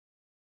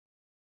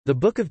The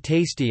Book of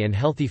Tasty and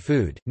Healthy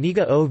Food,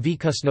 Niga o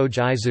Vykusnoj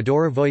I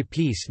Zadorovoi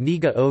Pis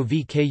Niga o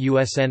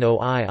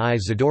Vkusnoi I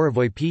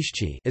Zadorovoi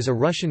Pishchi is a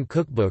Russian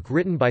cookbook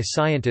written by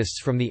scientists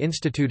from the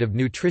Institute of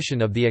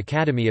Nutrition of the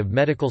Academy of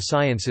Medical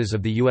Sciences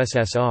of the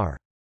USSR.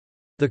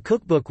 The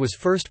cookbook was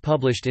first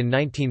published in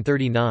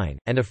 1939,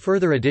 and a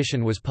further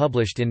edition was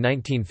published in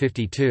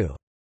 1952.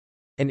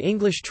 An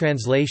English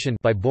translation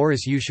by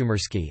Boris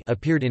Yushumersky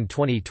appeared in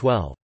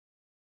 2012.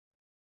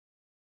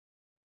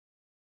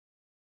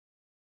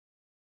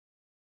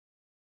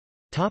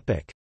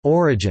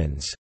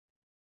 Origins.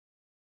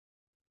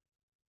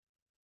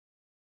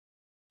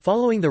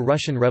 Following the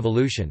Russian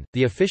Revolution,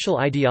 the official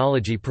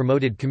ideology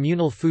promoted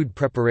communal food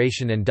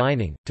preparation and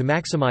dining, to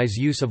maximize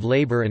use of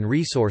labor and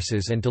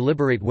resources and to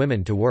liberate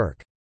women to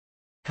work.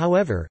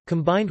 However,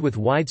 combined with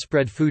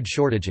widespread food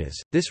shortages,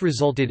 this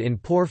resulted in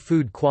poor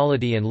food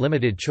quality and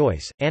limited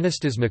choice.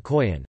 Anastas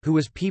Mikoyan, who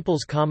was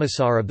People's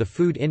Commissar of the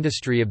food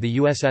industry of the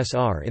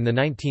USSR in the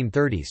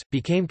 1930s,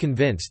 became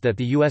convinced that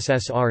the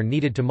USSR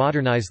needed to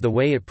modernize the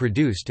way it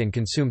produced and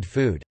consumed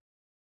food.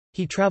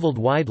 He traveled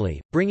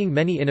widely, bringing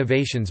many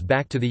innovations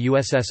back to the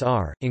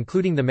USSR,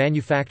 including the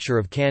manufacture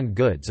of canned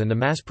goods and the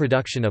mass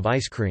production of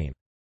ice cream.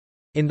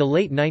 In the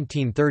late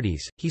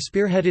 1930s, he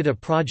spearheaded a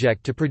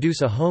project to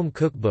produce a home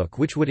cookbook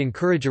which would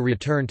encourage a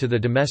return to the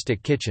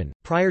domestic kitchen.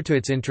 Prior to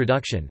its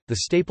introduction, the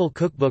staple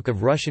cookbook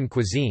of Russian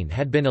cuisine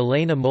had been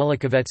Elena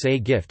Molikovets' A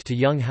Gift to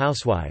Young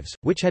Housewives,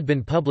 which had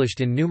been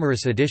published in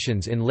numerous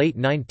editions in late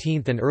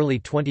 19th and early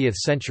 20th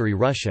century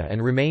Russia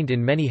and remained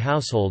in many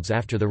households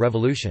after the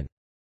revolution.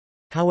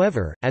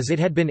 However, as it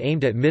had been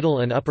aimed at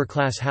middle and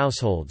upper-class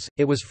households,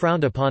 it was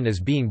frowned upon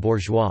as being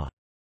bourgeois.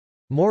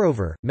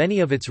 Moreover, many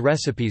of its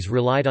recipes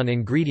relied on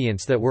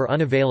ingredients that were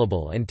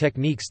unavailable and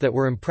techniques that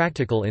were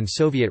impractical in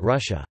Soviet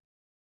Russia.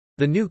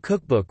 The new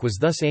cookbook was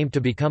thus aimed to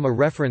become a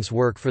reference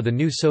work for the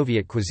new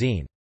Soviet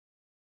cuisine.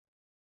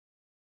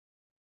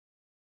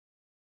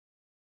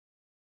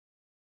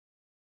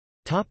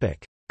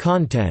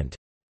 Content.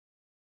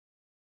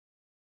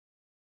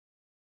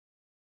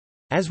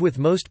 As with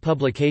most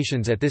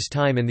publications at this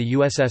time in the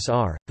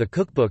USSR, the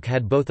cookbook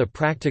had both a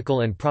practical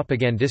and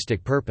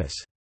propagandistic purpose.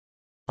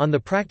 On the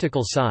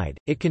practical side,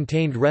 it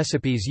contained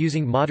recipes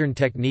using modern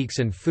techniques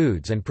and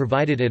foods and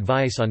provided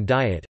advice on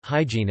diet,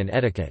 hygiene and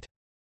etiquette.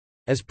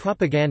 As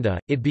propaganda,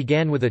 it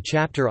began with a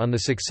chapter on the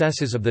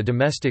successes of the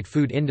domestic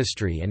food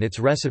industry and its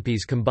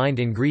recipes combined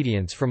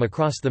ingredients from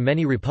across the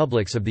many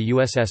republics of the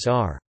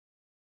USSR.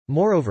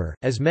 Moreover,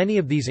 as many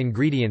of these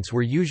ingredients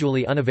were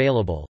usually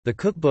unavailable, the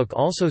cookbook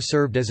also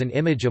served as an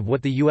image of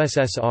what the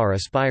USSR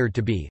aspired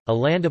to be, a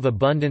land of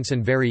abundance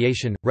and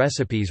variation.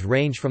 Recipes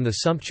range from the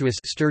sumptuous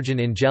sturgeon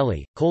in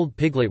jelly, cold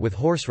piglet with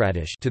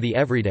horseradish to the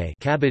everyday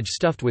cabbage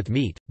stuffed with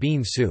meat,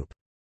 bean soup.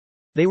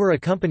 They were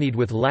accompanied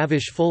with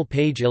lavish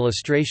full-page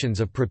illustrations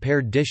of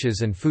prepared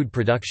dishes and food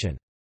production.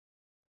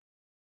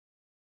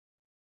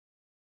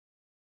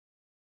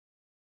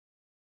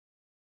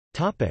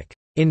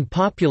 In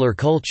popular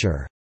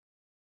culture.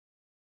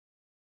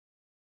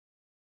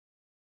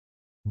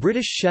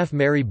 British chef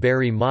Mary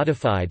Berry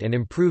modified and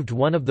improved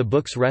one of the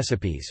book's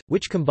recipes,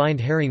 which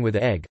combined herring with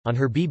egg, on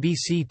her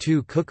BBC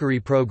Two cookery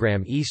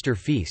programme Easter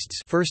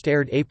Feasts, first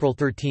aired April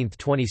 13,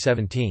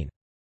 2017.